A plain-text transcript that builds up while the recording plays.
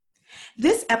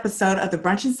This episode of the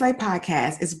Brunch and Slay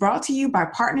podcast is brought to you by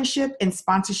Partnership and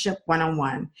Sponsorship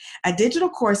 101, a digital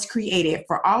course created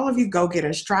for all of you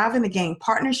go-getters striving to gain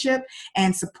partnership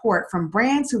and support from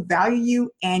brands who value you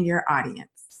and your audience.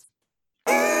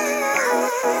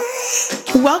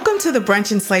 Welcome to the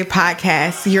Brunch and Slay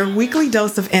podcast, your weekly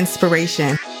dose of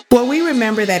inspiration, where we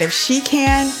remember that if she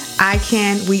can, I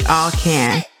can, we all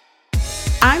can.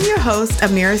 I'm your host,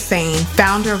 Amira Sain,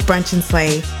 founder of Brunch and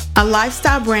Slay, a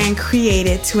lifestyle brand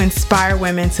created to inspire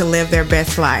women to live their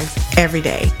best lives every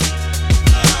day.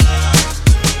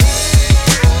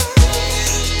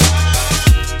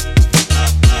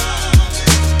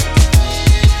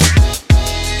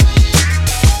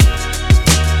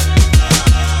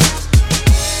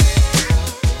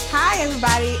 Hi,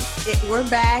 everybody. We're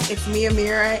back. It's me,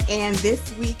 Amira, and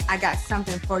this week I got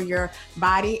something for your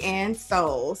body and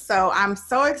soul. So I'm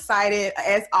so excited,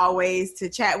 as always, to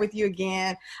chat with you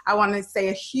again. I want to say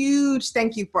a huge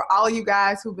thank you for all of you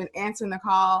guys who've been answering the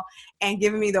call and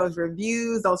giving me those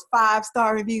reviews, those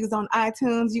 5-star reviews on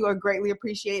iTunes. You are greatly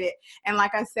appreciated. And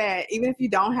like I said, even if you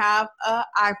don't have an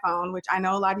iPhone, which I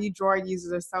know a lot of you Droid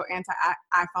users are so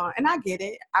anti-iPhone, and I get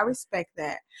it, I respect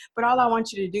that. But all I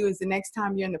want you to do is the next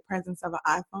time you're in the presence of an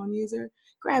iPhone user,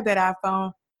 grab that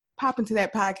iPhone, pop into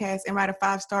that podcast and write a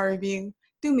 5-star review.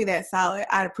 Do me that solid.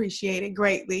 I'd appreciate it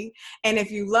greatly. And if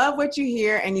you love what you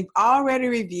hear and you've already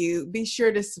reviewed, be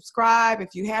sure to subscribe.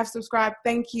 If you have subscribed,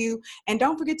 thank you. And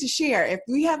don't forget to share. If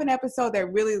we have an episode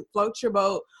that really floats your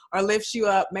boat or lifts you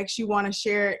up, makes you want to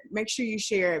share it, make sure you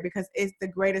share it because it's the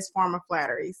greatest form of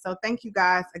flattery. So thank you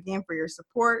guys again for your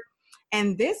support.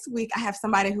 And this week, I have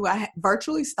somebody who I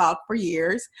virtually stalked for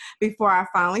years before I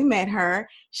finally met her.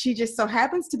 She just so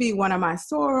happens to be one of my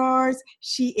sorors.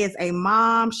 She is a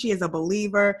mom. She is a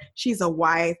believer. She's a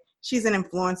wife. She's an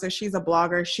influencer. She's a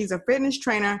blogger. She's a fitness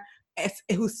trainer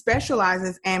who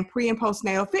specializes in pre- and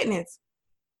postnatal fitness,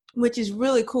 which is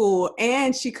really cool.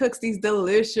 And she cooks these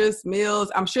delicious meals.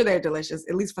 I'm sure they're delicious.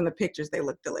 At least from the pictures, they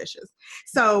look delicious.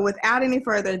 So without any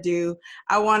further ado,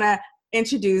 I want to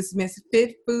introduce Miss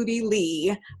Fit Foodie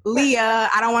Lee. Leah,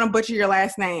 I don't want to butcher your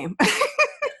last name.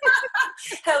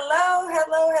 Hello.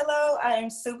 I am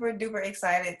super duper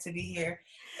excited to be here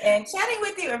and chatting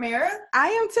with you, Amira. I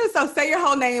am too. So say your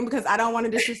whole name because I don't want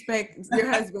to disrespect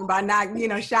your husband by not,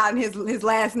 shouting his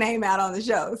last name out on the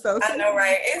show. So I know,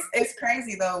 right? It's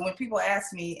crazy though when people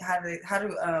ask me how do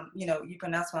you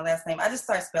pronounce my last name. I just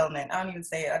start spelling it. I don't even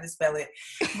say it. I just spell it.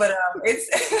 But it's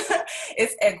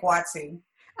it's Egwatu.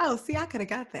 Oh, see, I could have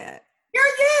got that.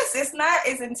 Yes, it's not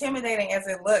as intimidating as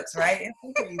it looks, right?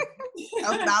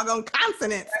 Those doggone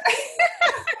consonants.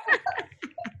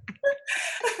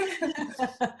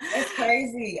 It's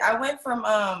crazy. I went from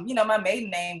my maiden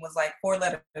name was like 4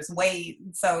 letters, Wade.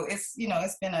 So it's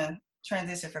it's been a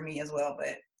transition for me as well,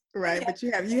 but right, but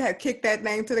you have kicked that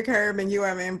name to the curb and you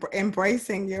are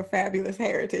embracing your fabulous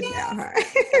heritage now, huh?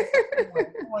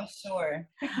 For sure.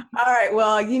 All right.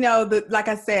 Well, like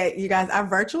I said, you guys,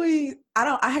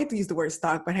 I hate to use the word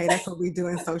stalk, but hey, that's what we do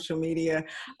in social media.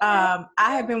 I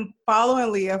have been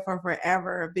following Leah for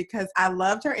forever because I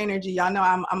loved her energy. Y'all know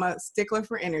I'm a stickler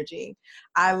for energy.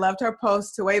 I loved her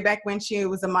posts way back when she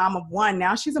was a mom of 1.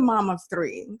 Now she's a mom of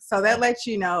 3. So that lets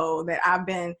you know that I've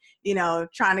been,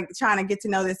 trying to get to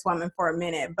know this woman for a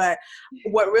minute. But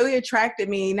what really attracted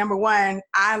me, number one,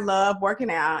 I love working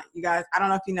out. You guys, I don't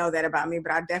know if you know that about me,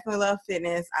 but I definitely love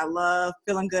fitness. I love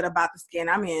feeling good about the skin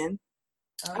I'm in.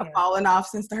 Oh, yeah. I've fallen off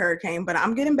since the hurricane, but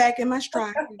I'm getting back in my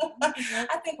stride.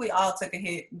 I think we all took a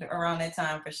hit around that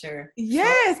time for sure.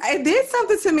 Yes, it did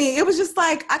something to me. It was just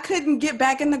like I couldn't get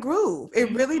back in the groove.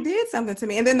 It really did something to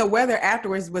me. And then the weather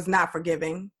afterwards was not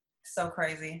forgiving. So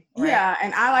crazy. Right? Yeah,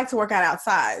 and I like to work out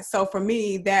outside. So for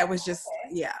me, that was just,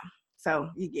 yeah.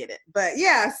 So you get it. But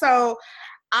yeah, so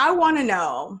I want to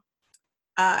know,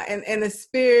 in the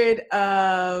spirit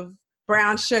of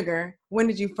brown sugar, when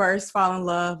did you first fall in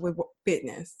love with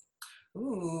fitness?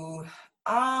 Ooh,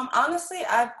 honestly,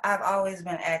 I've always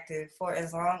been active for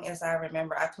as long as I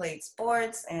remember. I played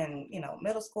sports in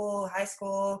middle school, high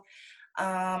school.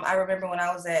 I remember when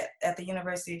I was at the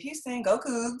University of Houston, go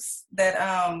Cougs, that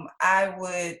I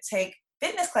would take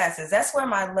fitness classes. That's where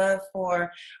my love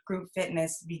for group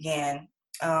fitness began,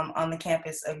 on the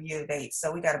campus of U of H.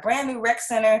 So we got a brand new rec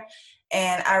center.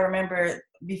 And I remember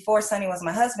before Sonny was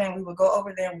my husband, we would go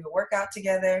over there and we would work out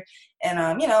together. And,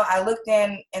 I looked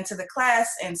into the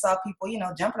class and saw people,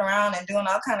 jumping around and doing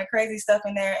all kind of crazy stuff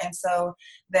in there. And so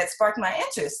that sparked my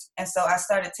interest. And so I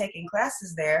started taking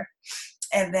classes there.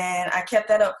 And then I kept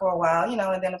that up for a while,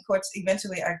 and then of course,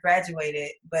 eventually I graduated.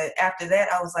 But after that,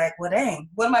 I was like, well, dang,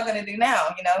 what am I going to do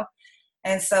now?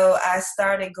 And so I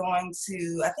started going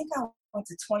to, I think I went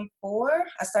to 24.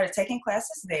 I started taking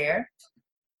classes there.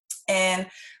 And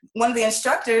one of the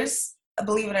instructors,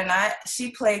 believe it or not,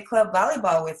 she played club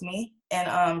volleyball with me.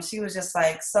 And she was just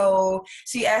like, so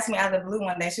she asked me out of the blue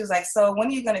one day, she was like, so when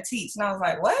are you going to teach? And I was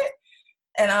like, what?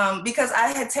 And because I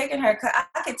had taken her,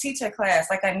 I could teach her class.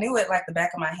 Like, I knew it like the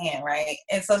back of my hand, right?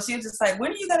 And so she was just like,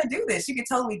 when are you going to do this? You could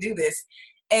totally do this.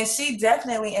 And she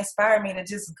definitely inspired me to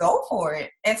just go for it.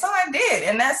 And so I did.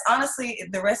 And that's honestly,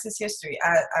 the rest is history.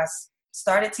 I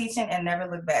started teaching and never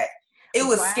looked back. It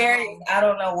was scary. I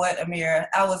don't know what, Amira.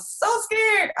 I was so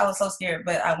scared,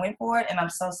 but I went for it, and I'm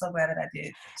so glad that I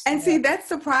did. And see, that's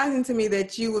surprising to me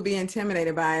that you would be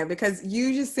intimidated by it, because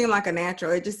you just seem like a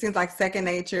natural. It just seems like second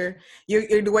nature.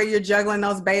 You're the way you're juggling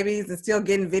those babies and still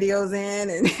getting videos in.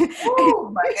 And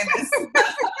oh my goodness.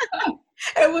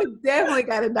 And we definitely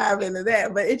got to dive into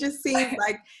that. But it just seems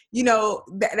like,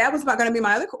 that was going to be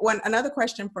my another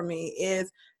question for me is,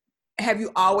 have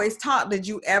you always taught? Did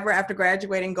you ever, after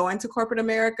graduating, go into corporate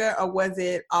America, or was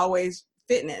it always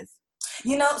fitness?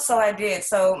 So I did.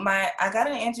 So I got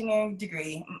an engineering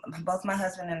degree. Both my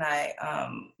husband and I,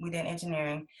 we did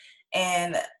engineering,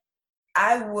 and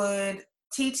I would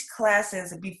teach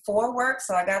classes before work.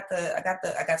 So I got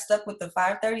stuck with the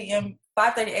 5:30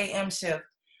 a.m. shift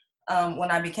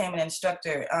when I became an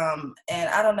instructor. And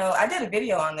I don't know, I did a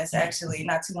video on this actually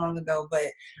not too long ago, but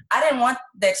I didn't want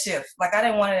that shift. Like, I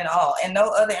didn't want it at all. And no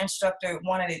other instructor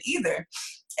wanted it either.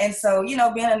 And so,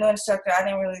 being a new instructor, I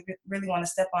didn't really want to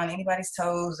step on anybody's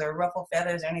toes or ruffle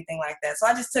feathers or anything like that. So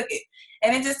I just took it.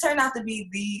 And it just turned out to be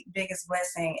the biggest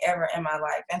blessing ever in my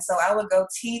life. And so I would go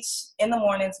teach in the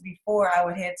mornings before I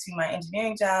would head to my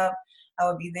engineering job. I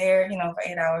would be there, for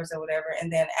 8 hours or whatever.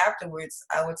 And then afterwards,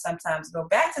 I would sometimes go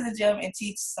back to the gym and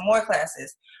teach some more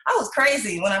classes. I was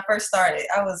crazy when I first started.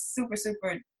 I was super,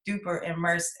 super duper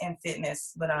immersed in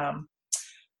fitness. But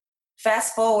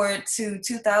fast forward to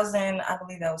 2000, I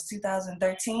believe that was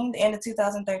 2013, the end of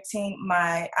 2013,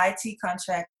 my IT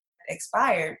contract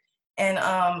expired. And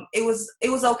it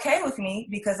was okay with me,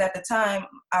 because at the time,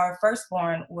 our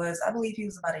firstborn was, I believe he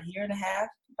was about a year and a half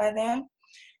by then.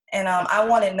 And I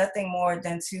wanted nothing more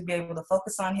than to be able to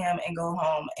focus on him and go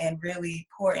home and really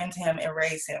pour into him and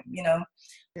raise him, Yeah.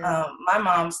 My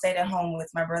mom stayed at home with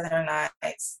my brother and I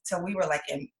till we were like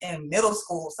in middle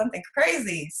school, something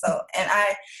crazy. So, and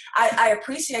I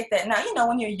appreciate that. Now,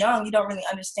 when you're young, you don't really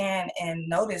understand and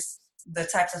notice the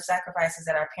types of sacrifices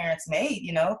that our parents made,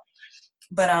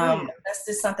 But that's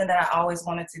just something that I always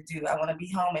wanted to do. I want to be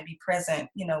home and be present,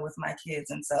 with my kids.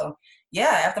 And so,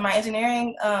 yeah, after my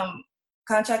engineering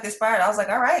contract expired, I was like,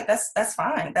 all right, that's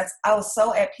fine. I was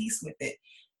so at peace with it.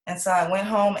 And so I went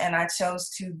home and I chose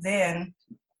to then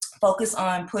focus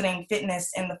on putting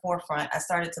fitness in the forefront. I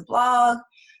started to blog.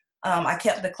 I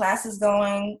kept the classes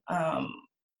going.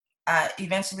 I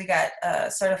eventually got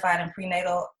certified in pre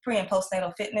and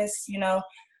postnatal fitness.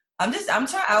 I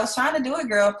was trying to do it,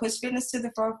 girl, push fitness to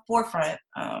the forefront.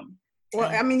 Well,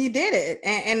 I mean, you did it.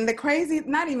 And the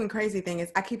not even crazy thing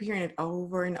is, I keep hearing it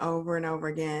over and over and over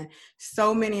again.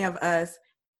 So many of us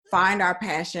find our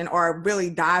passion or really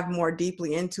dive more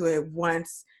deeply into it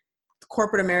once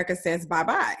corporate America says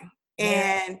bye-bye.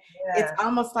 And it's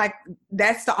almost like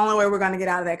that's the only way we're going to get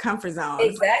out of that comfort zone.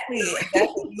 Exactly.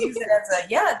 Use it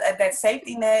as that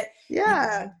safety net.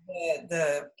 Yeah.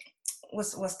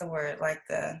 What's the word? Like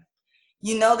the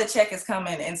check is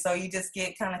coming, and so you just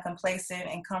get kind of complacent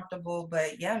and comfortable.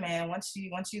 But yeah, man, once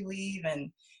you leave and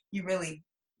you really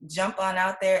jump on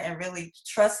out there and really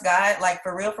trust God, like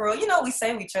for real, we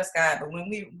say we trust God, but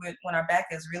when our back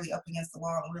is really up against the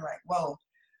wall and we're like, whoa,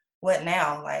 what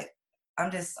now? Like,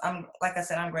 I'm like I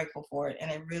said, I'm grateful for it,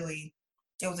 and it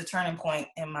was a turning point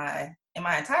in my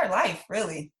entire life,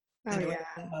 really. Oh, yeah.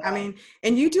 I mean,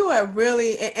 and you do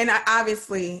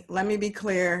obviously, let me be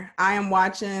clear, I am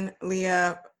watching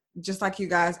Leah just like you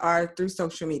guys are through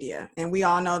social media, and we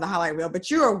all know the highlight reel, but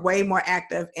you are way more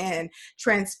active and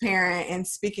transparent and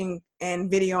speaking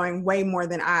and videoing way more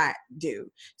than I do.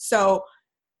 So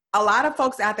a lot of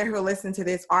folks out there who are listening to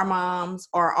this are moms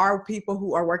or are people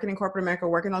who are working in corporate America,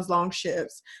 working those long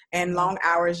shifts and long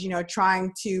hours,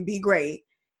 trying to be great,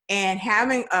 and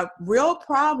having a real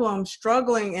problem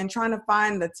struggling and trying to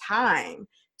find the time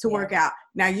to work out.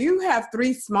 Now, you have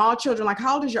 3 small children. Like,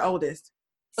 how old is your oldest?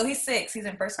 So he's 6. He's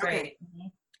in first grade. Okay. Mm-hmm.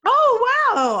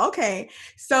 Oh, wow. Okay.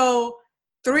 So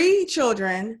 3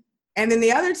 children, and then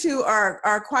the other 2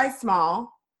 are quite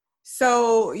small.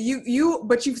 So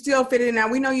but you still fit it in. Now,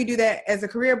 we know you do that as a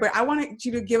career, but I wanted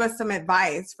you to give us some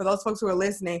advice for those folks who are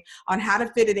listening on how to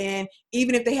fit it in,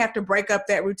 even if they have to break up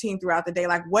that routine throughout the day.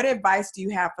 Like, what advice do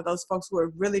you have for those folks who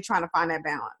are really trying to find that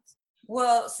balance?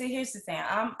 Well, see, here's the thing.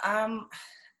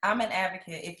 I'm an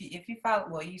advocate. If you follow,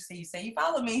 well, you say you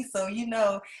follow me, so you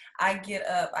know I get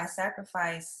up, I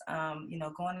sacrifice,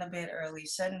 going to bed early,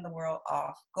 shutting the world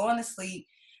off, going to sleep,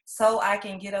 so I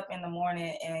can get up in the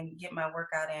morning and get my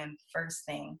workout in first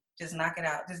thing. Just knock it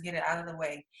out, just get it out of the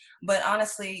way. But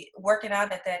honestly, working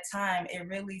out at that time, it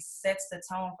really sets the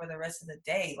tone for the rest of the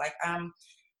day. Like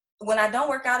when I don't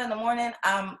work out in the morning,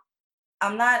 I'm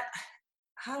not.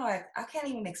 How do I can't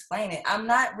even explain it.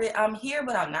 I'm here,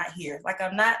 but I'm not here. Like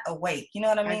I'm not awake. You know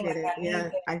what I I mean? get Like it. I need Yeah,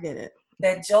 I get it.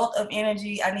 that jolt of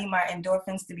energy. I need my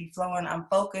endorphins to be flowing. I'm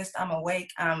focused. I'm awake.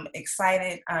 I'm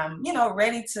excited. I'm,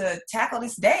 ready to tackle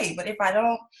this day. But if I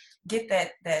don't get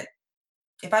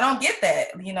if I don't get that,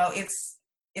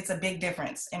 it's a big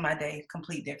difference in my day,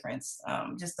 complete difference.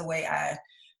 Just the way I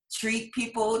treat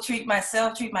people, treat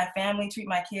myself, treat my family, treat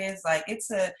my kids. Like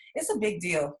it's a big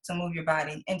deal to move your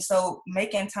body. And so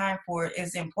making time for it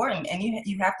is important. And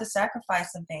you have to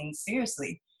sacrifice some things.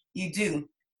 Seriously, you do.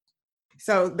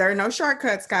 So there are no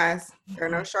shortcuts, guys. There are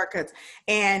no shortcuts.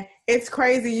 And it's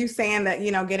crazy you saying that,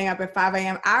 getting up at 5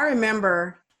 a.m. I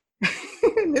remember,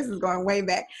 this is going way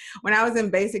back, when I was in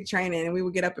basic training and we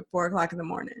would get up at 4 o'clock in the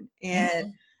morning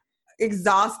and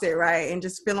exhausted, right? And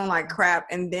just feeling like crap.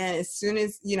 And then as soon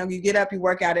as, you get up, you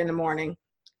work out in the morning.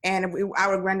 And I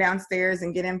would run downstairs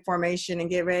and get in formation and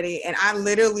get ready. And I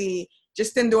literally,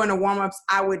 just in doing the warm-ups,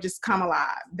 I would just come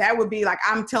alive. That would be like,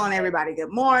 I'm telling everybody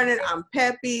good morning, I'm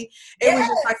peppy. It was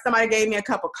just like somebody gave me a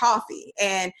cup of coffee.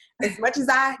 And as much as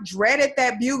I dreaded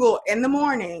that bugle in the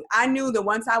morning, I knew that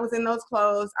once I was in those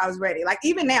clothes, I was ready. Like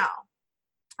even now,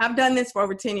 I've done this for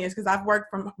over 10 years because I've worked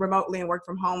from remotely and worked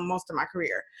from home most of my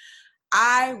career.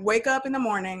 I wake up in the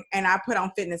morning and I put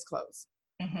on fitness clothes.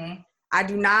 Mm-hmm. I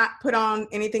do not put on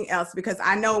anything else because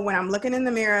I know when I'm looking in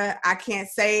the mirror, I can't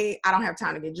say I don't have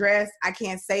time to get dressed. I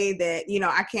can't say that,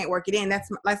 I can't work it in. That's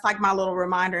like my little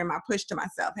reminder and my push to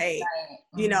myself. Hey,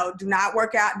 do not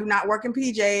work out. Do not work in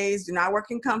PJs. Do not work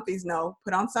in comfies. No,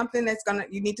 put on something that's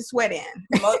you need to sweat in.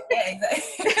 Yeah,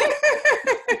 exactly.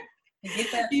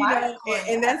 Get that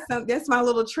and that's my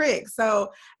little trick.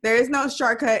 So there is no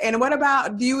shortcut. And what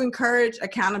about, do you encourage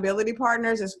accountability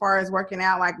partners as far as working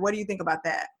out? Like, what do you think about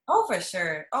that? Oh, for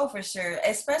sure.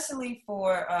 Especially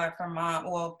for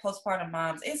postpartum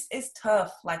moms, it's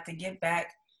tough, like to get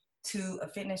back to a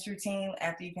fitness routine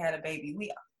after you've had a baby.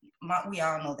 We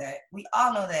all know that. We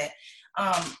all know that.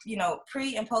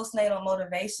 Pre and postnatal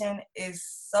motivation is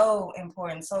so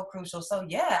important, so crucial. So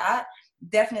yeah, I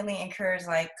definitely encourage,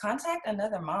 like, contact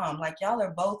another mom. Like, y'all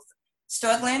are both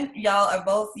struggling. Y'all are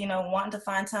both, wanting to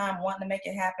find time, wanting to make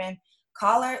it happen.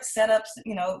 Call her, set up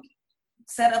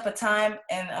a time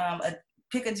and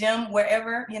pick a gym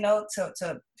wherever,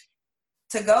 to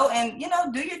go and,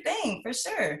 do your thing for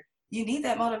sure. You need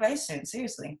that motivation,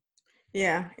 seriously.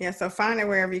 Yeah. So find it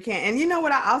wherever you can. And you know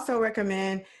what I also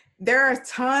recommend? There are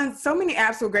so many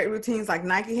apps with great routines. Like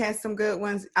Nike has some good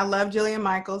ones. I love Jillian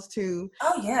Michaels too.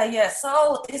 Oh yeah.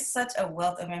 So it's such a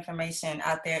wealth of information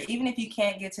out there. Even if you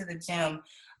can't get to the gym,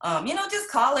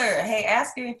 just call her. Hey,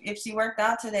 ask her if she worked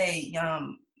out today.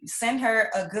 Send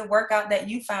her a good workout that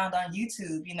you found on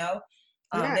YouTube.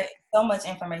 There's so much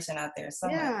information out there. So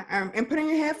much. And put in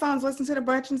your headphones, listen to the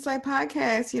Brunch and Slay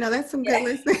podcast. That's some good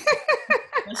listening.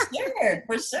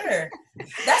 For sure.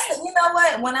 That's you know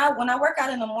what? When I work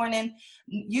out in the morning,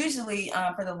 usually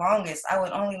for the longest, I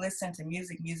would only listen to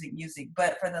music.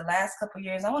 But for the last couple of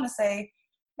years, I want to say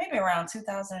maybe around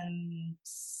 2000,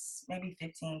 maybe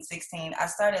 15, 16, I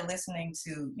started listening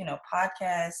to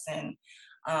podcasts and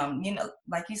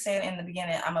like you said in the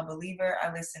beginning, I'm a believer.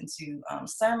 I listen to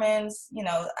sermons.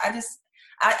 I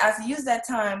use that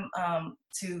time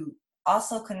to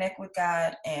also connect with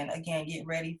God and again get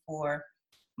ready for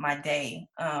my day.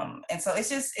 And so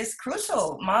it's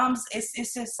crucial. Moms,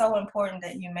 it's just so important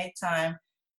that you make time.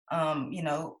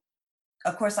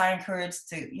 Of course I encourage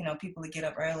people to get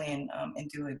up early and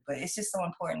do it, but it's just so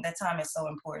important. That time is so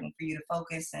important for you to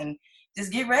focus and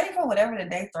just get ready for whatever the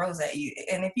day throws at you.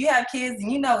 And if you have kids,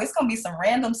 and it's gonna be some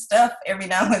random stuff every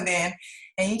now and then,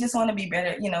 and you just want to be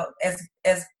better,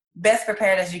 as best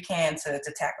prepared as you can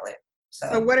to tackle it.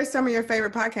 So what are some of your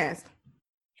favorite podcasts?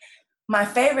 My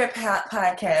favorite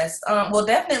podcast, well,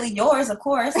 definitely yours, of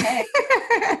course. Hey.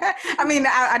 I mean,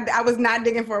 I was not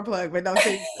digging for a plug, but don't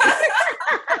say.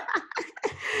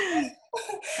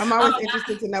 I'm always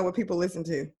interested to know what people listen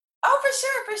to. Oh,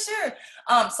 for sure.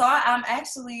 So I'm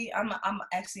actually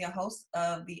a host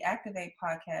of the Activate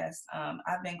podcast.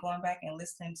 I've been going back and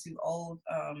listening to old,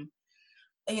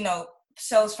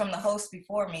 shows from the host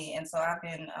before me, and so I've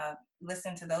been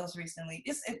listening to those recently.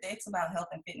 It's about health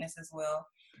and fitness as well.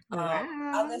 I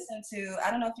Wow. listen to,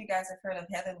 I don't know if you guys have heard of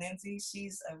Heather Lindsay.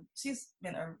 She's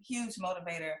been a huge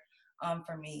motivator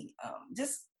for me.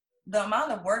 Just the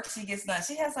amount of work she gets done.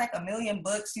 She has like 1 million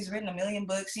books. She's written 1 million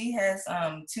books. She has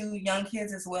 2 young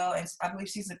kids as well, and I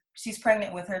believe she's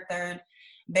pregnant with her 3rd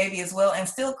baby as well, and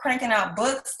still cranking out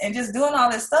books and just doing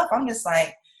all this stuff. I'm just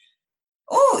like,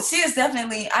 oh, she is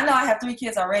definitely, I know I have 3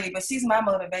 kids already, but she's my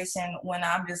motivation when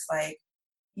I'm just like,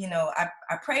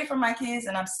 I pray for my kids,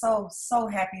 and I'm so, so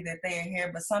happy that they are here.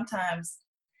 But sometimes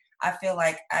I feel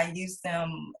like I use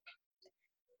them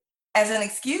as an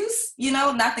excuse,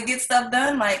 not to get stuff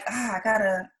done. Like, I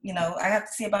gotta, I have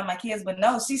to see about my kids. But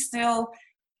no, she still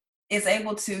is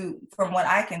able to, from what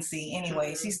I can see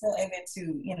anyway, she's still able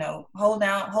to,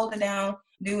 hold it down,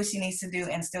 do what she needs to do,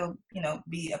 and still,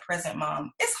 be a present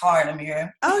mom. It's hard,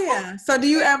 Amira. Oh yeah. So do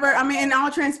you ever, I mean, in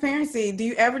all transparency, do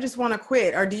you ever just want to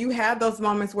quit, or do you have those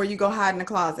moments where you go hide in the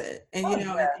closet and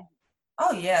Yeah.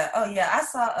 Oh yeah. I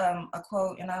saw a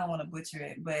quote, and I don't want to butcher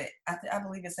it, but I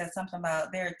believe it said something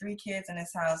about there are 3 kids in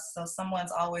this house, so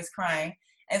someone's always crying,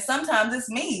 and sometimes it's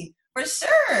me, for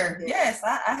sure. Yes,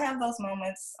 I have those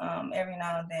moments every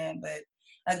now and then, but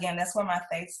again, that's where my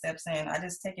faith steps in. I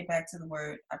just take it back to the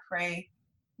Word. I pray.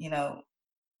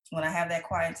 When I have that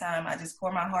quiet time, I just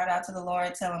pour my heart out to the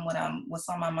Lord, tell him what's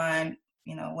on my mind,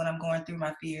 what I'm going through,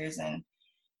 my fears, and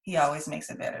he always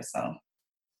makes it better. So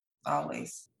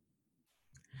always.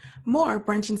 More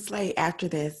Brunch and Slay after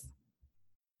this.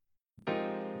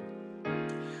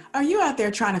 Are you out there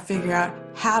trying to figure out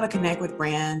how to connect with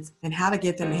brands and how to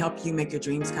get them to help you make your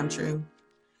dreams come true?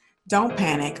 Don't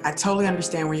panic. I totally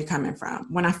understand where you're coming from.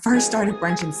 When I first started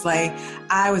Brunch and Slay,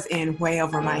 I was in way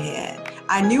over my head.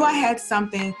 I knew I had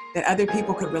something that other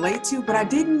people could relate to, but I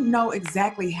didn't know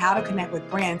exactly how to connect with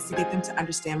brands to get them to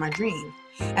understand my dream.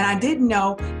 And I didn't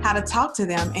know how to talk to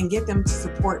them and get them to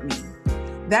support me.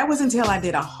 That was until I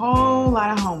did a whole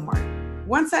lot of homework.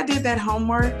 Once I did that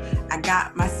homework, I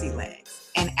got my sea legs.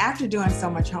 And after doing so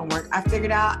much homework, I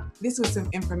figured out this was some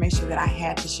information that I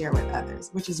had to share with others,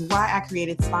 which is why I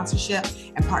created Sponsorship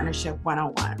and Partnership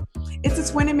 101. It's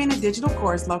a 20-minute digital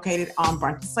course located on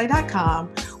brunchandslay.com,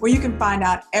 where you can find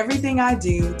out everything I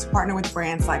do to partner with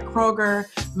brands like Kroger,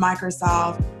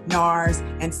 Microsoft, NARS,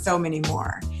 and so many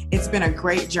more. It's been a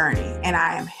great journey, and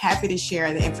I am happy to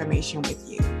share the information with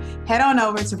you. Head on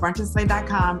over to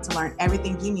brunchandslay.com to learn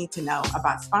everything you need to know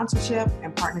about Sponsorship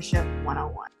and Partnership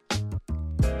 101.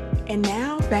 And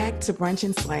now back to Brunch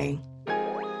and Slay.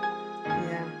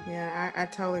 Yeah, I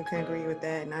totally can agree with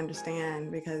that and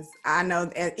understand, because I know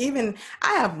even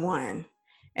I have one.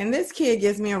 And this kid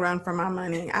gives me a run for my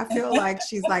money. I feel like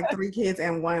she's like 3 kids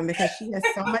in one, because she has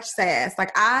so much sass.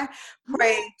 Like, I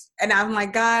prayed and I'm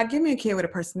like, God, give me a kid with a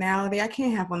personality. I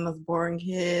can't have one of those boring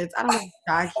kids. I don't want a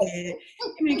shy kid.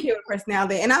 Give me a kid with a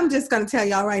personality. And I'm just going to tell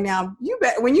y'all right now,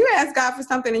 when you ask God for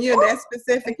something and you're that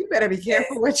specific, you better be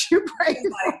careful what you pray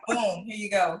for. Like, boom, here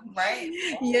you go, right?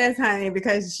 Yes, honey,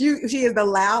 because she is the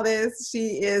loudest.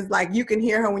 She is like, you can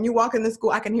hear her when you walk in the school.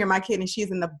 I can hear my kid, and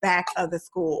she's in the back of the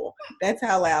school. That's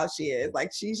how loud she is.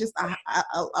 Like, she's just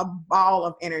a ball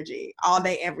of energy all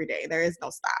day, every day. There is no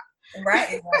stop.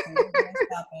 Right, exactly.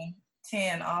 Stopping.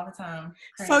 10 all the time.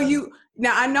 Crazy. So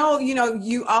now I know,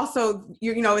 you also,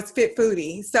 it's Fit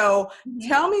Foodie. So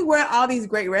tell me where all these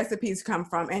great recipes come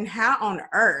from and how on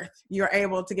earth you're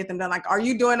able to get them done. Like, are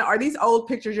these old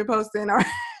pictures you're posting? Or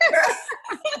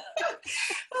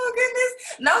oh goodness.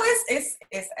 No, it's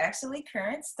actually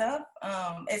current stuff.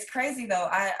 It's crazy though.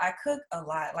 I cook a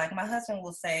lot. Like, my husband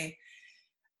will say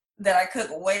that I cook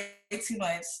way too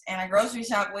much and I grocery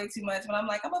shop way too much. But I'm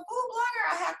like, I'm a food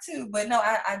blogger, I have to. But no,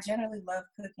 I generally love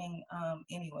cooking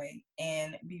anyway.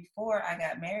 And before I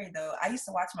got married though, I used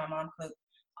to watch my mom cook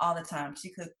all the time. She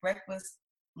cooked breakfast,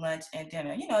 lunch, and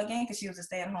dinner. Again, because she was a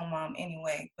stay-at-home mom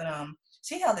anyway. But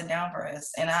she held it down for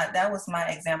us, and that was my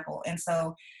example. And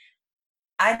so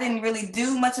I didn't really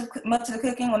do much of the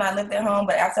cooking when I lived at home.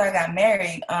 But after I got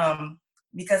married,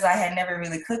 because I had never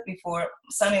really cooked before,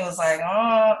 Sonny was like,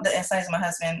 oh, and Sonny's my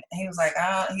husband. He was like,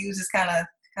 oh, he was just kind of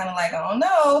like, oh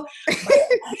no.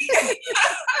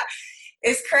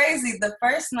 It's crazy. The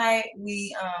first night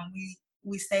we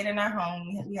stayed in our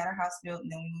home. We had our house built, and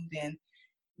then we moved in.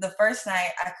 The first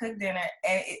night I cooked dinner,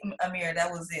 and Amir, that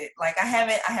was it. Like, I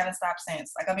haven't stopped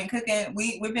since. Like, I've been cooking.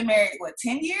 We've been married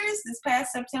 10 years this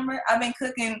past September. I've been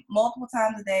cooking multiple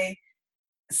times a day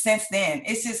since then.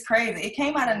 It's just crazy. It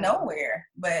came out of nowhere.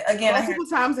 But again, multiple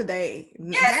times a day.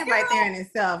 Yes, that right there in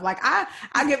itself. Like, I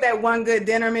give that one good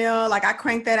dinner meal. Like, I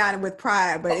crank that out with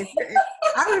pride. But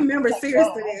I I remember Like,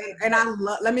 seriously, oh, and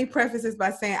let me preface this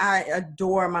by saying I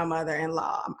adore my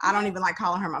mother-in-law. I don't even like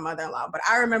calling her my mother-in-law, but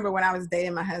I remember when I was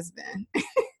dating my husband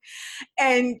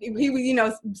and he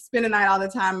would, spend the night all the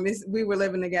time. We were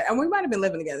living together, and we might have been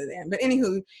living together then, but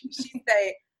anywho, she'd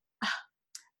say,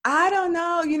 I don't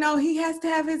know, he has to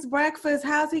have his breakfast.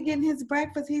 How's he getting his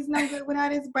breakfast? He's no good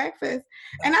without his breakfast.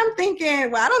 And I'm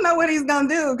thinking, well, I don't know what he's going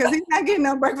to do because he's not getting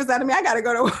no breakfast out of me. I got to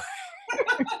go to work.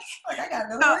 Like, I got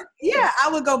no So, yeah, I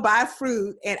would go buy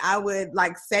fruit and I would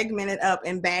like segment it up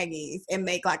in baggies and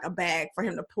make like a bag for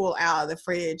him to pull out of the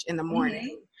fridge in the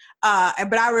morning.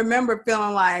 But I remember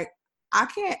feeling like,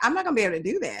 I'm not going to be able to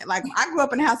do that. Like I grew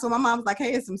up in a house where my mom was like,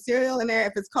 hey, it's some cereal in there.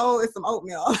 If it's cold, it's some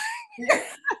oatmeal.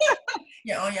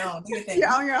 You're on your own. Do your thing.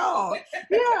 You're on your own.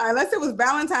 Yeah, unless it was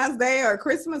Valentine's Day or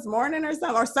Christmas morning or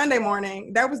something, or Sunday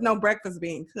morning, there was no breakfast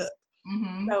being cooked.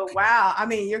 Mm-hmm. So, wow. I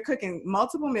mean, you're cooking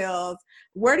multiple meals.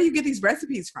 Where do you get these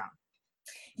recipes from?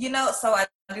 So I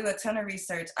do a ton of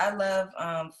research. I love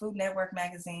Food Network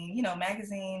magazine,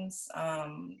 magazines,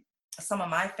 some of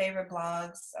my favorite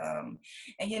blogs. And,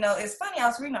 it's funny, I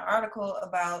was reading an article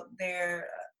about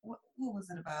what was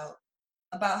it about?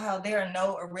 About how there are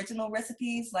no original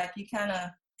recipes. Like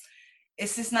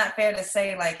it's just not fair to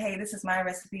say like, hey, this is my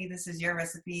recipe, this is your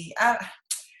recipe. I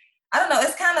don't know.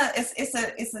 It's kind of,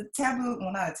 it's a taboo,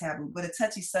 well, not a taboo, but a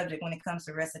touchy subject when it comes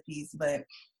to recipes. But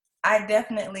I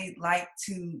definitely like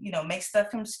to, make stuff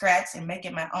from scratch and make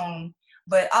it my own.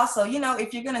 But also,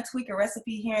 if you're going to tweak a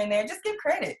recipe here and there, just give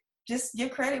credit. Just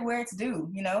give credit where it's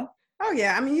due, Oh,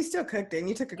 yeah. I mean, you still cooked it and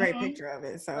you took a great picture of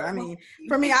it. So, I mean,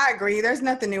 for me, I agree. There's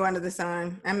nothing new under the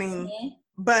sun. I mean,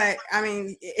 but I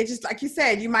mean, it's just like you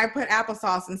said, you might put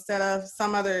applesauce instead of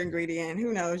some other ingredient.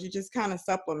 Who knows? You just kind of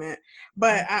supplement.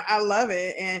 But I love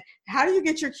it. And how do you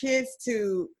get your kids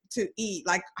to eat?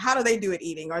 Like, how do they do at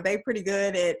eating? Are they pretty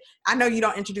good at, I know you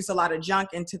don't introduce a lot of junk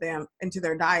into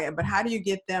their diet, but how do you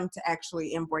get them to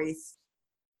actually embrace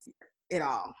it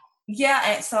all? Yeah,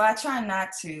 and so I try not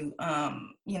to,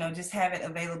 just have it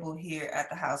available here at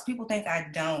the house. People think I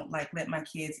don't like let my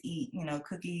kids eat,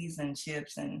 cookies and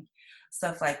chips and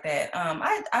stuff like that.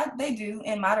 They do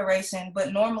in moderation,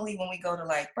 but normally when we go to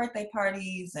like birthday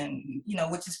parties and,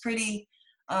 which is pretty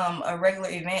a regular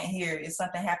event here, it's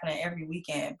something happening every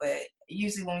weekend. But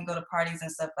usually when we go to parties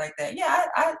and stuff like that, yeah,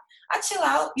 I chill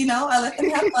out, I let them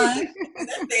have fun. Do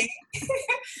their thing.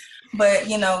 But,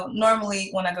 normally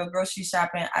when I go grocery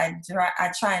shopping, I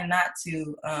try not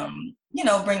to,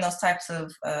 bring those types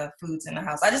of foods in the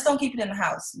house. I just don't keep it in the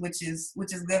house, which is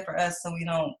good for us. So we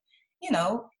don't,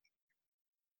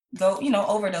 go,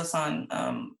 overdose on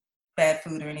bad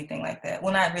food or anything like that.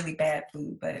 Well, not really bad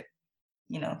food, but,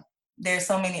 there's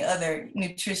so many other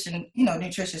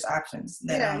nutritious options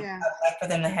that I'd like for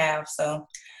them to have. So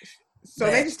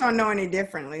they just don't know any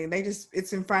differently.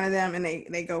 It's in front of them and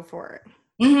they go for it.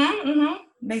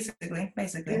 Basically.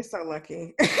 You're so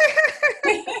lucky.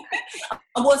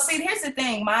 Well, see, here's the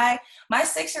thing. My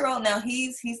 6-year-old now,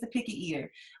 he's the picky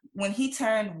eater. When he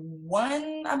turned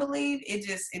 1, I believe, it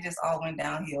just all went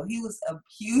downhill. He was a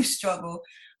huge struggle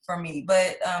for me.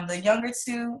 But the younger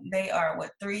 2, they are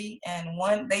 3 and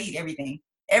 1. They eat everything.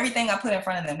 Everything I put in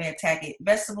front of them, they attack it.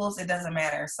 Vegetables, it doesn't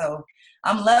matter. So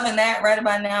I'm loving that right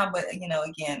about now. But again,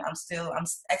 I'm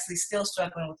actually still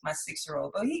struggling with my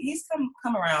 6-year-old. But he's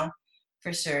come around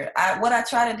for sure. What I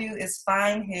try to do is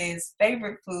find his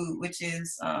favorite food, which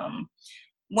is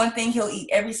one thing he'll eat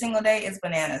every single day is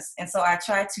bananas. And so I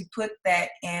try to put that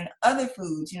in other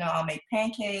foods. I'll make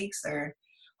pancakes or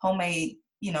homemade,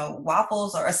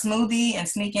 waffles or a smoothie and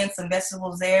sneak in some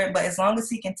vegetables there. But as long as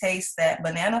he can taste that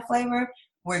banana flavor,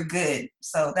 we're good.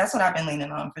 So that's what I've been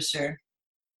leaning on for sure.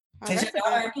 Is your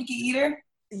daughter a picky eater?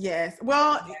 Yes.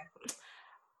 Well,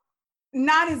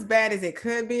 not as bad as it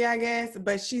could be, I guess,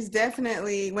 but she's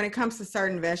definitely, when it comes to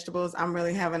certain vegetables, I'm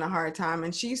really having a hard time.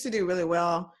 And she used to do really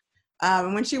well.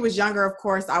 When she was younger, of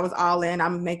course, I was all in.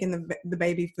 I'm making the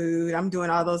baby food. I'm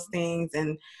doing all those things.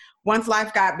 And once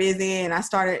life got busy and I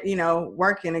started,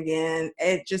 working again,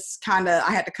 it just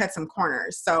I had to cut some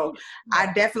corners. So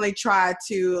I definitely tried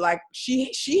to, like,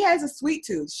 she has a sweet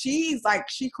tooth. She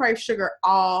craves sugar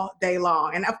all day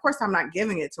long. And of course I'm not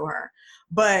giving it to her,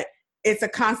 but it's a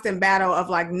constant battle of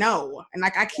like, no. And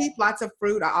like, I keep lots of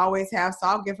fruit. I always have. So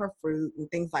I'll give her fruit and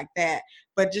things like that.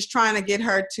 But just trying to get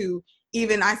her to,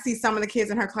 even I see some of the kids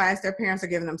in her class, their parents are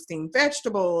giving them steamed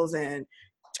vegetables and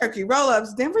turkey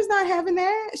roll-ups. Denver's not having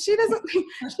that. She would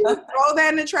throw that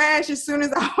in the trash as soon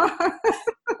as I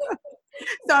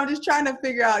So I'm just trying to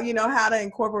figure out, how to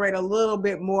incorporate a little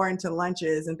bit more into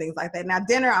lunches and things like that. Now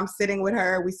dinner, I'm sitting with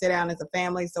her. We sit down as a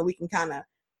family so we can kind of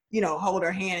hold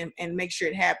her hand and make sure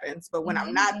it happens. But when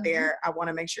I'm not there, I want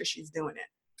to make sure she's doing it.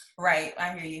 Right.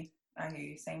 I hear you.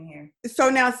 Same here. So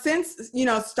now, since,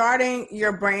 starting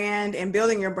your brand and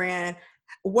building your brand,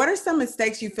 what are some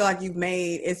mistakes you feel like you've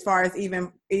made as far as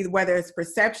whether it's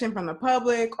perception from the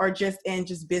public or just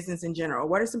business in general?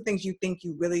 What are some things you think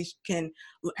you really can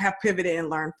have pivoted and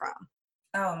learned from?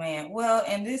 Oh man. Well,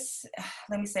 let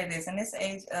me say this, in this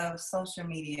age of social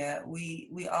media,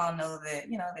 we all know that,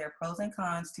 there are pros and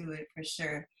cons to it for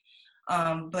sure.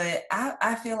 But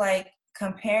I feel like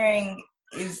comparing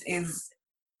is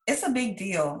it's a big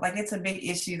deal. Like, it's a big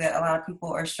issue that a lot of people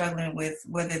are struggling with,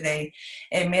 whether they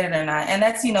admit it or not. And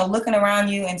that's, looking around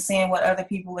you and seeing what other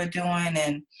people are doing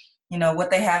and, what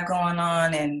they have going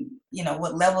on and,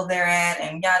 what level they're at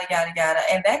and yada, yada, yada.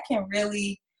 And that can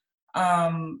really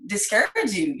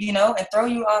discourage you, and throw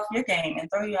you off your game and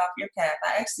throw you off your path.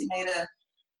 I actually made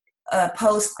a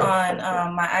post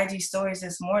on my IG stories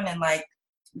this morning. Like,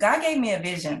 God gave me a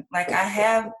vision. Like, I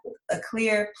have a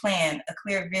clear plan, a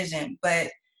clear vision, but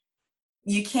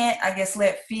you can't, I guess,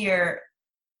 let fear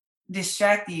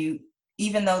distract you.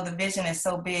 Even though the vision is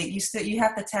so big, you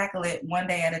have to tackle it one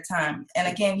day at a time. And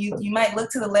again, you might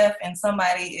look to the left and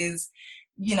somebody is,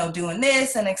 doing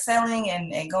this and excelling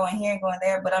and going here and going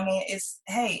there. But I mean,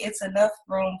 it's enough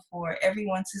room for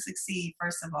everyone to succeed.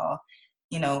 First of all,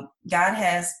 God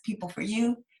has people for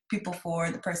you, people for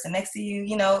the person next to you.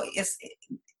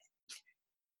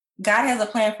 God has a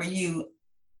plan for you,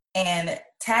 and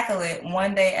tackle it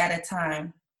one day at a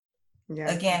time.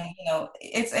 Yeah. Again,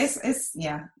 it's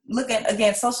look at,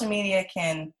 again, social media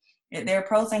there are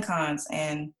pros and cons,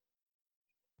 and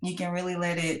you can really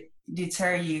let it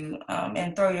deter you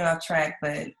and throw you off track.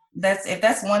 But if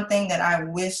that's one thing that I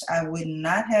wish I would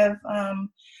not have,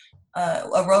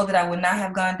 a road that I would not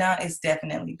have gone down, is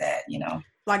definitely that,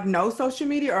 Like, no social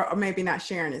media, or maybe not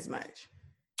sharing as much?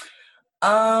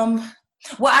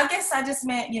 Well, I guess I just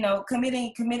meant,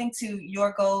 committing to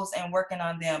your goals and working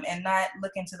on them, and not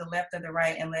looking to the left or the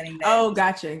right and letting that. Oh,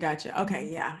 gotcha.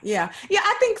 Okay. Yeah.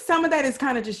 I think some of that is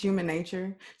kind of just human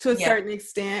nature to a certain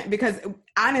extent, because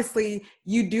honestly,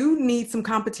 you do need some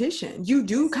competition. You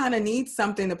do kind of need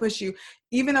something to push you,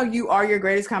 even though you are your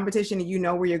greatest competition and you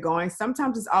know where you're going.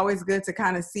 Sometimes it's always good to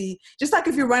kind of see, just like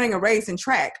if you're running a race in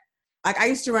track. Like, I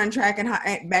used to run track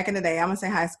back in the day. I'm gonna say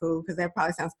high school because that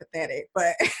probably sounds pathetic,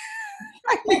 but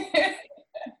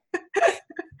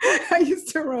I used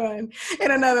to run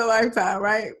in another lifetime,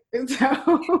 right? And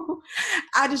so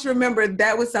I just remember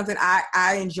that was something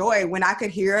I enjoyed. When I could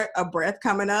hear a breath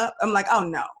coming up, I'm like, oh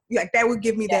no, like that would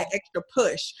give me that extra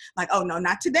push. Like, oh no,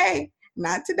 not today,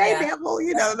 devil.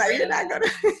 Like, you're not gonna.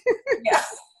 Yeah.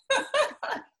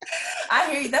 I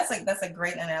hear you. That's a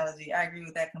great analogy. I agree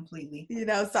with that completely.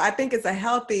 So I think it's a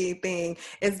healthy thing,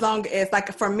 as long as,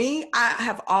 like, for me, I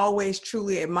have always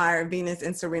truly admired Venus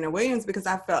and Serena Williams, because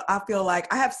I feel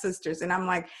like I have sisters, and I'm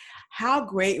like, how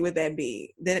great would that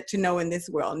be, that to know in this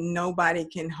world nobody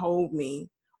can hold me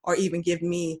or even give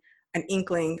me an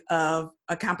inkling of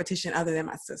a competition other than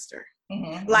my sister.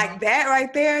 Mm-hmm. Like, that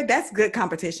right there, that's good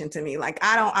competition to me. Like,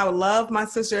 I would love my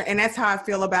sister, and that's how I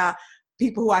feel about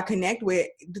people who I connect with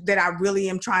that I really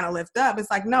am trying to lift up.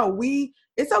 It's like, no,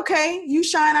 it's okay. You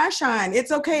shine, I shine.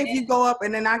 It's okay if you go up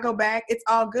and then I go back. It's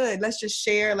all good. Let's just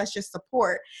share. Let's just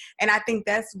support. And I think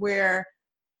that's where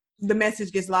the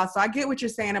message gets lost. So I get what you're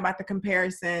saying about the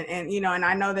comparison, and, and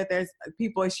I know that there's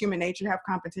people, it's human nature to have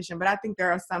competition, but I think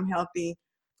there are some healthy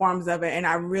forms of it. And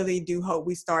I really do hope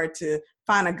we start to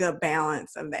find a good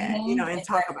balance of that, and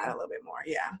talk about it a little bit more.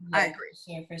 Yeah, I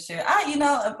agree. For sure.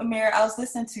 Amira, I was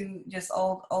listening to just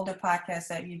older podcasts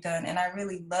that you've done, and I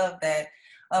really love that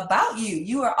about you.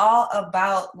 You are all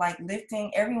about, like,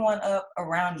 lifting everyone up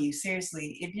around you.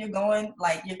 Seriously, if you're going,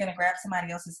 like, you're going to grab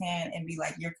somebody else's hand and be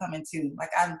like, you're coming too. Like,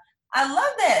 I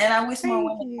love that. And I wish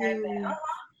more women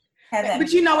had that.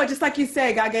 But you know what, just like you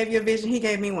said, God gave you a vision. He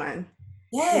gave me one.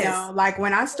 Yes. Like,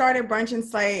 when I started Brunch and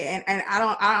Slay, and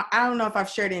I don't know if I've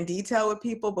shared in detail with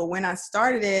people, but when I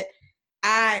started it,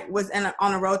 I was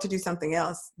on a road to do something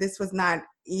else. This was not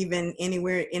even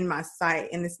anywhere in my sight,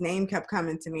 and this name kept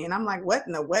coming to me, and I'm like, what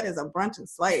is a Brunch and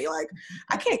Slay? Like,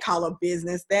 I can't call a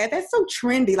business that. That's so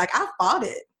trendy. Like, I fought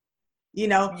it.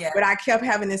 But I kept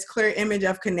having this clear image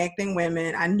of connecting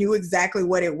women. I knew exactly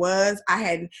what it was.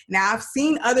 Now I've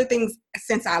seen other things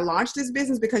since I launched this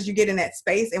business, because you get in that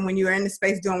space, and when you're in the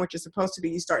space doing what you're supposed to do,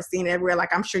 you start seeing it everywhere.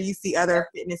 Like, I'm sure you see other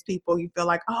fitness people, you feel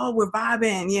like, oh, we're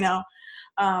vibing,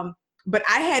 but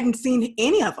I hadn't seen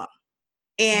any of them.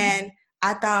 And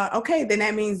I thought, okay, then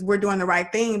that means we're doing the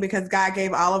right thing, because God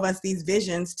gave all of us these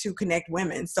visions to connect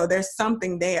women. So there's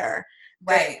something there.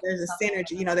 Right. There's a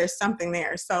synergy, there's something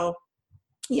there. So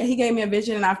Yeah, he gave me a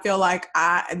vision, and I feel like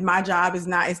my job is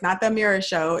not, it's not the Mirror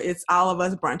Show. It's all of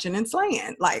us brunching and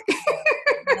slaying. Like,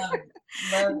 Love it.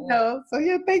 Love it. so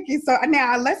yeah, thank you. So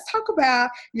now let's talk about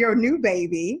your new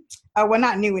baby. Well,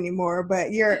 not new anymore,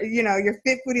 but your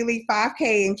Fit Food Elite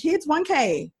 5K and Kids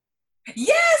 1K.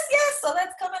 Yes. So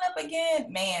that's coming up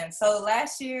again, man. So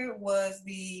last year was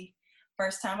the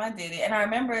first time I did it, and I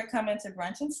remember coming to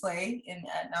Brunch and Slay, and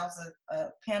I was a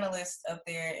panelist up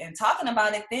there and talking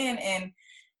about it then, and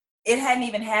it hadn't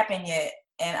even happened yet,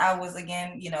 and I was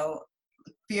again,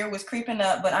 fear was creeping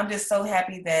up, but I'm just so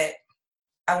happy that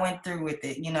I went through with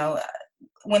it.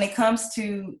 When it comes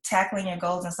to tackling your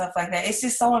goals and stuff like that, it's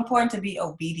just so important to be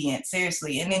obedient,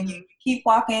 seriously. And then you keep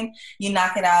walking, you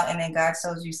knock it out, and then God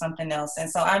shows you something else. And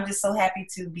so I'm just so happy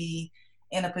to be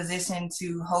in a position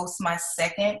to host my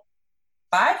second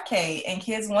 5K and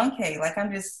Kids 1K. Like,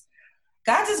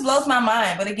 God just blows my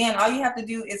mind. But again, all you have to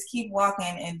do is keep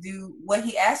walking and do what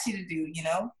he asks you to do.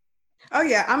 Oh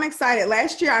yeah, I'm excited.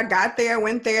 Last year I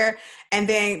went there, and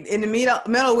then in the middle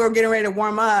we were getting ready to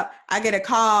warm up. I get a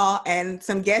call, and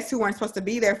some guests who weren't supposed to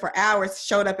be there for hours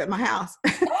showed up at my house.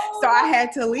 So I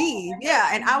had to leave. Yeah,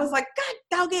 and I was like, God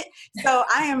dog it. So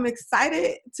I am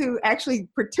excited to actually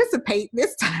participate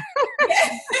this time.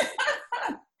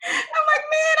 I'm like,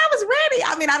 man, I was ready.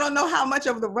 I mean, I don't know how much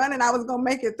of the running I was going to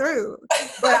make it through,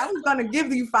 but I was going to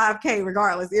give you 5K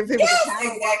regardless. If it was a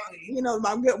power exactly. walk,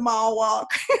 my good mall walk.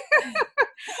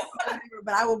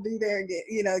 But I will be there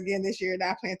again this year, and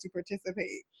I plan to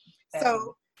participate.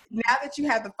 So now that you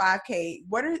have the 5K,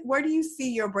 where do you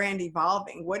see your brand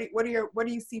evolving? What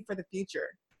do you see for the future?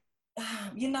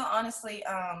 Honestly,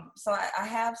 so I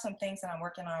have some things that I'm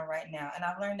working on right now, and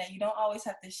I've learned that you don't always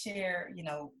have to share,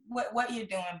 what you're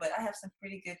doing, but I have some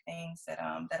pretty good things that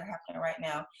are happening right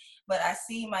now. But I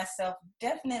see myself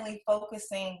definitely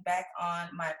focusing back on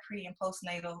my pre and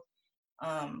postnatal,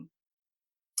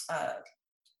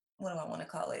 what do I want to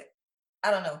call it?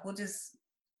 I don't know. We'll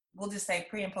just say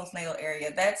pre and postnatal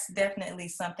area. That's definitely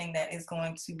something that is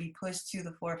going to be pushed to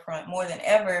the forefront more than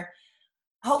ever,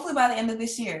 hopefully by the end of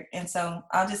this year. And so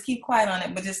I'll just keep quiet on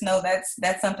it, but just know that's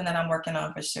something that I'm working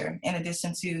on for sure, in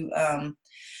addition to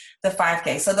the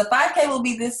 5K. So the 5K will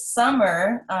be this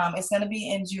summer. It's going to be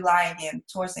in July again,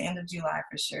 towards the end of July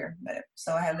for sure.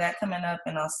 So I have that coming up,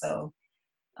 and also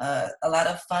a lot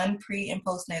of fun pre and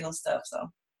postnatal stuff. So.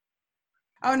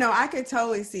 Oh no, I could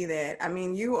totally see that. I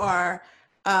mean, you are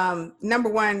number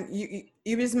one,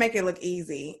 you just make it look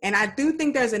easy. And I do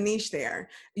think there's a niche there.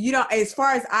 As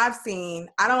far as I've seen,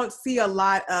 I don't see a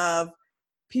lot of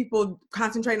people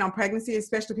concentrating on pregnancy,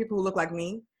 especially people who look like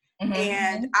me. Mm-hmm.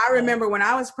 And I remember when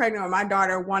I was pregnant with my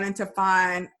daughter, wanting to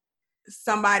find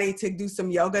somebody to do some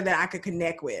yoga that I could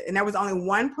connect with. And there was only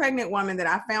one pregnant woman that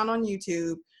I found on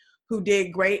YouTube who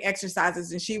did great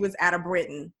exercises, and she was out of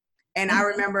Britain. And I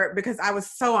remember, because I was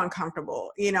so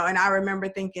uncomfortable, and I remember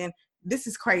thinking, this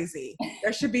is crazy.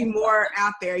 There should be more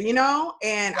out there, and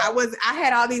I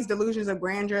had all these delusions of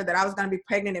grandeur that I was going to be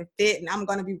pregnant and fit, and I'm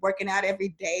going to be working out every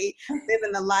day,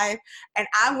 living the life. And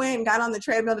I went and got on the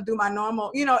treadmill to do my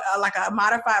normal, like a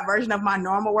modified version of my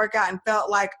normal workout, and felt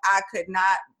like I could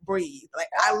not breathe. Like,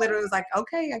 I literally was like,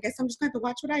 okay, I guess I'm just going to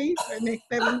watch what I eat for the next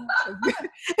 7 months.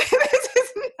 This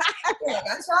is not. I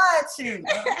tried to.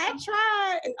 I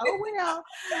tried. Oh well.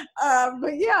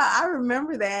 But yeah, I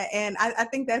remember that, and I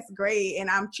think that's great. And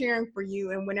I'm cheering for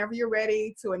you. And whenever you're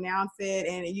ready to announce it,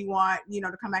 and you want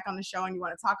to come back on the show, and you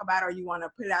want to talk about it, or you want to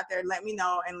put it out there, let me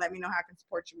know, and let me know how I can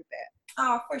support you with that.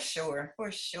 Oh, for sure.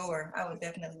 I would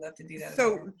definitely love to do that.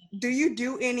 So, do you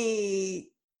do any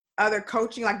other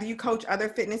coaching? Like, do you coach other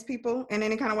fitness people in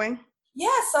any kind of way? Yeah,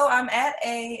 so I'm at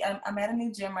a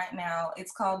new gym right now.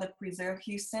 It's called the Preserve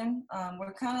Houston.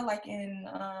 We're kind of like in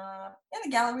the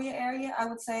Galleria area, I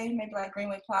would say, maybe like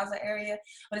Greenway Plaza area.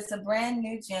 But it's a brand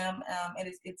new gym, and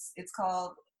it's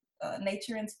called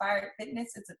Nature Inspired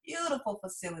Fitness. It's a beautiful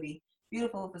facility,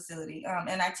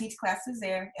 and I teach classes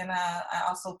there, and I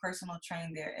also personal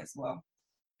train there as well.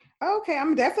 Okay,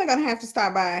 I'm definitely gonna have to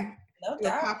stop by. No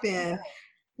doubt. Pop in.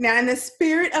 Now, in the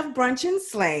spirit of Brunch and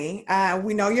Slay,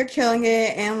 we know you're killing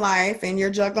it in life, and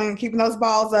you're juggling and keeping those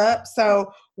balls up.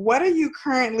 So what are you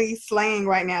currently slaying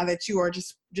right now that you are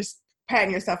just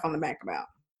patting yourself on the back about?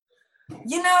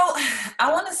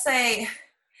 I want to say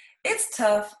it's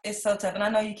tough. It's so tough. And I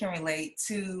know you can relate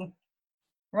to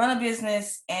run a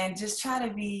business and just try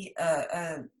to be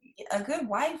a good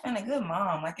wife and a good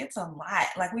mom. Like, it's a lot.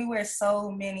 Like, we wear so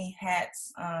many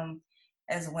hats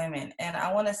as women. And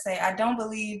I want to say, I don't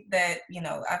believe that,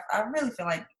 I really feel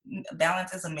like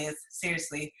balance is a myth,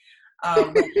 seriously.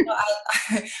 But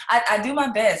I do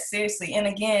my best, seriously. And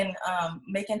again,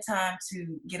 making time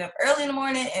to get up early in the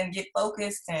morning and get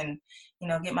focused and,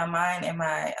 get my mind and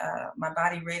my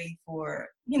body ready for,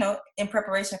 in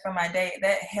preparation for my day.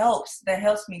 That helps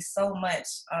me so much.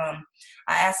 I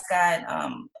ask God,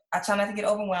 I try not to get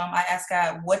overwhelmed. I ask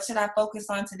God, what should I focus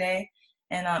on today?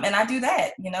 And I do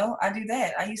that, I do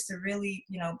that. I used to really,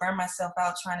 burn myself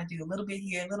out trying to do a little bit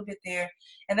here, a little bit there.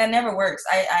 And that never works.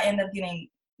 I end up getting,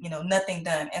 nothing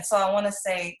done. And so I want to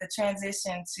say the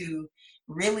transition to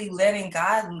really letting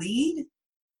God lead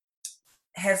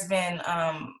has been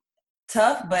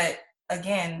tough. But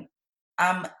again,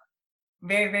 I'm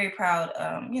very, very proud.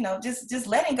 Just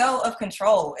letting go of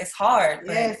control. It's hard.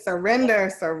 Yeah, surrender.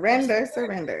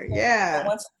 Yeah. But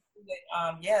once you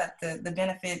do it, the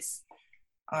benefits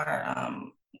are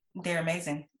they're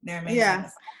amazing. They're amazing. Yeah.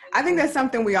 I think that's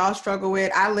something we all struggle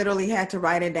with. I literally had to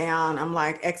write it down. I'm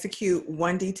like, execute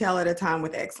one detail at a time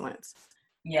with excellence.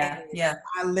 Yeah.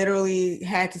 I literally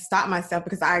had to stop myself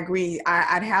because I agree.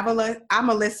 I'd have a list. I'm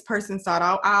a list person, so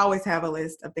I always have a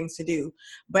list of things to do.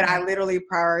 But I literally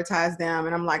prioritize them,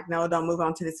 and I'm like, no, don't move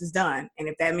on till this is done. And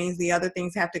if that means the other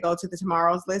things have to go to the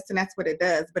tomorrow's list, and that's what it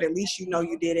does. But at least you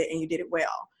did it, and you did it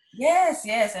well. Yes,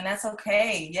 and that's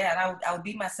okay. Yeah, and I would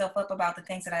beat myself up about the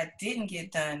things that I didn't get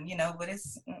done, but it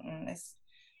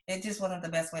just wasn't the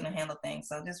best way to handle things.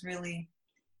 So just really,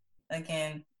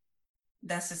 again,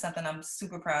 that's just something I'm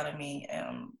super proud of me,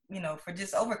 for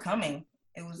just overcoming.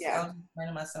 I was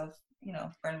burning myself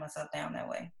down that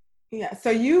way. Yeah.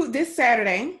 So this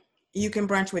Saturday, you can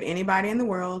brunch with anybody in the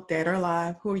world, dead or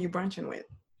alive. Who are you brunching with?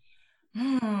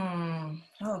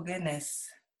 Oh goodness.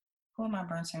 Who am I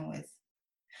brunching with?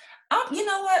 You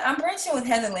know what? I'm brunching with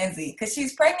Heather Lindsay because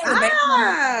she's pregnant with baby.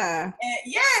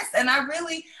 Yes, and I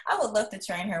would love to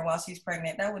train her while she's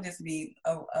pregnant. That would just be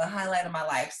a highlight of my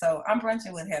life. So I'm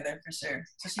brunching with Heather for sure.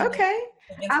 So okay,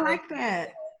 I like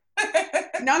that.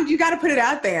 No, you got to put it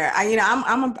out there.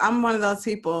 I'm one of those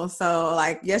people. So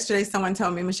like yesterday, someone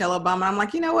told me Michelle Obama. I'm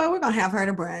like, you know what? We're gonna have her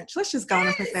to brunch. Let's just go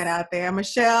and put that out there.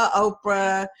 Michelle,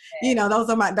 Oprah. Those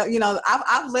are my.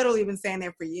 I've literally been saying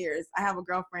that for years. I have a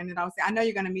girlfriend that always say, I know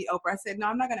you're gonna meet Oprah. I said, no,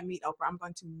 I'm not gonna meet Oprah. I'm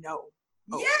going to know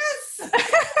Oprah. Yes.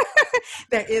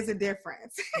 There is a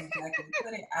difference. Exactly.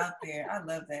 Put it out there. I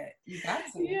love that. You got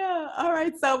to. Yeah. All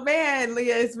right. So, man,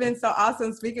 Leah, it's been so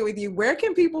awesome speaking with you. Where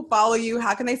can people follow you?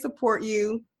 How can they support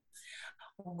you?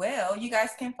 Well, you guys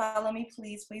can follow me,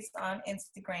 please, on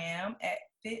Instagram at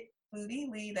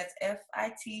FitFoodieLe. That's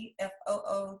FitFoodieLe.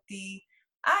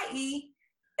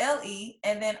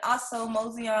 And then also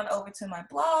mosey on over to my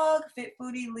blog,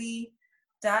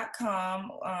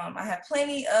 FitFoodieLe.com. I have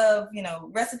plenty of,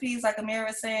 recipes like Amira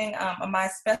was saying. My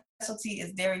specialty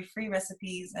is dairy-free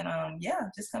recipes. And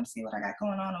just come see what I got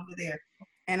going on over there.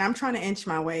 And I'm trying to inch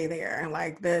my way there. And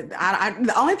like the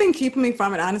only thing keeping me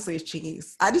from it, honestly, is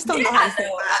cheese. I just don't know how to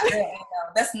say that.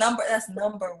 That's number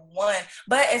one.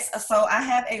 But so I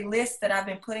have a list that I've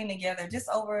been putting together just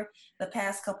over the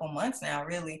past couple months now,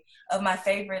 really, of my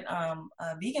favorite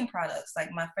vegan products,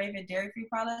 like my favorite dairy-free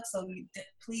products. So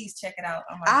please check it out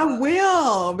on my blog. I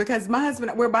will, because my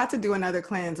husband, we're about to do another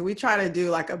cleanse. We try to do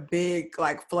like a big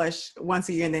flush once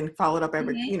a year and then follow it up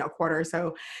every quarter or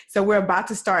so. So we're about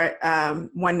to start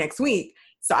one next week.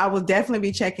 So I will definitely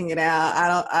be checking it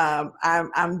out.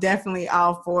 I'm definitely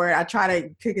all for it. I try to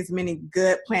cook as many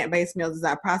good plant-based meals as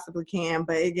I possibly can,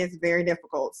 but it gets very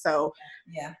difficult. So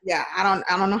yeah, I don't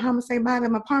know how I'm gonna say bye to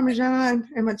my Parmesan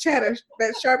and my cheddar.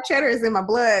 That sharp cheddar is in my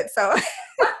blood. So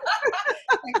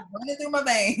running through my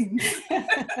veins.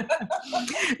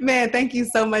 Man, thank you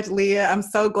so much, Leah. I'm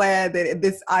so glad that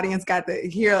this audience got to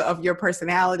hear of your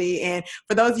personality. And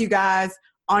for those of you guys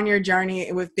on your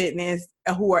journey with fitness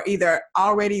who are either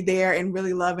already there and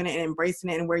really loving it and embracing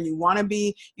it and where you want to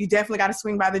be, you definitely got to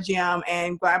swing by the gym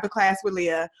and grab a class with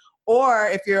Leah. Or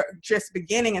if you're just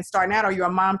beginning and starting out, or you're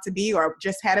a mom to be or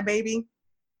just had a baby,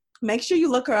 make sure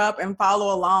you look her up and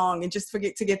follow along and just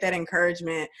forget to get that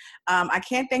encouragement. I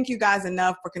can't thank you guys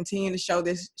enough for continuing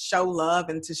to show love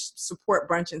and to support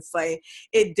Brunch and Slay.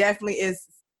 It definitely is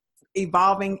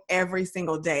evolving every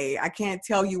single day. I can't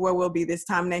tell you where we'll be this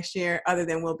time next year other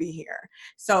than we'll be here.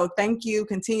 So thank you.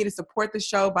 Continue to support the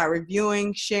show by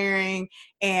reviewing, sharing,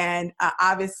 and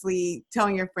obviously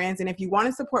telling your friends. And if you want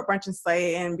to support Brunch and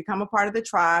Slay and become a part of the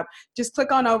tribe, just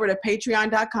click on over to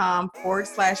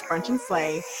patreon.com/Brunch and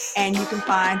Slay, and you can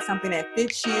find something that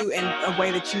fits you in a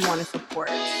way that you want to support.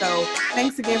 So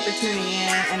thanks again for tuning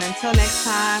in. And until next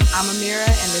time, I'm Amira,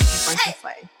 and this is Brunch and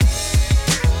Slay.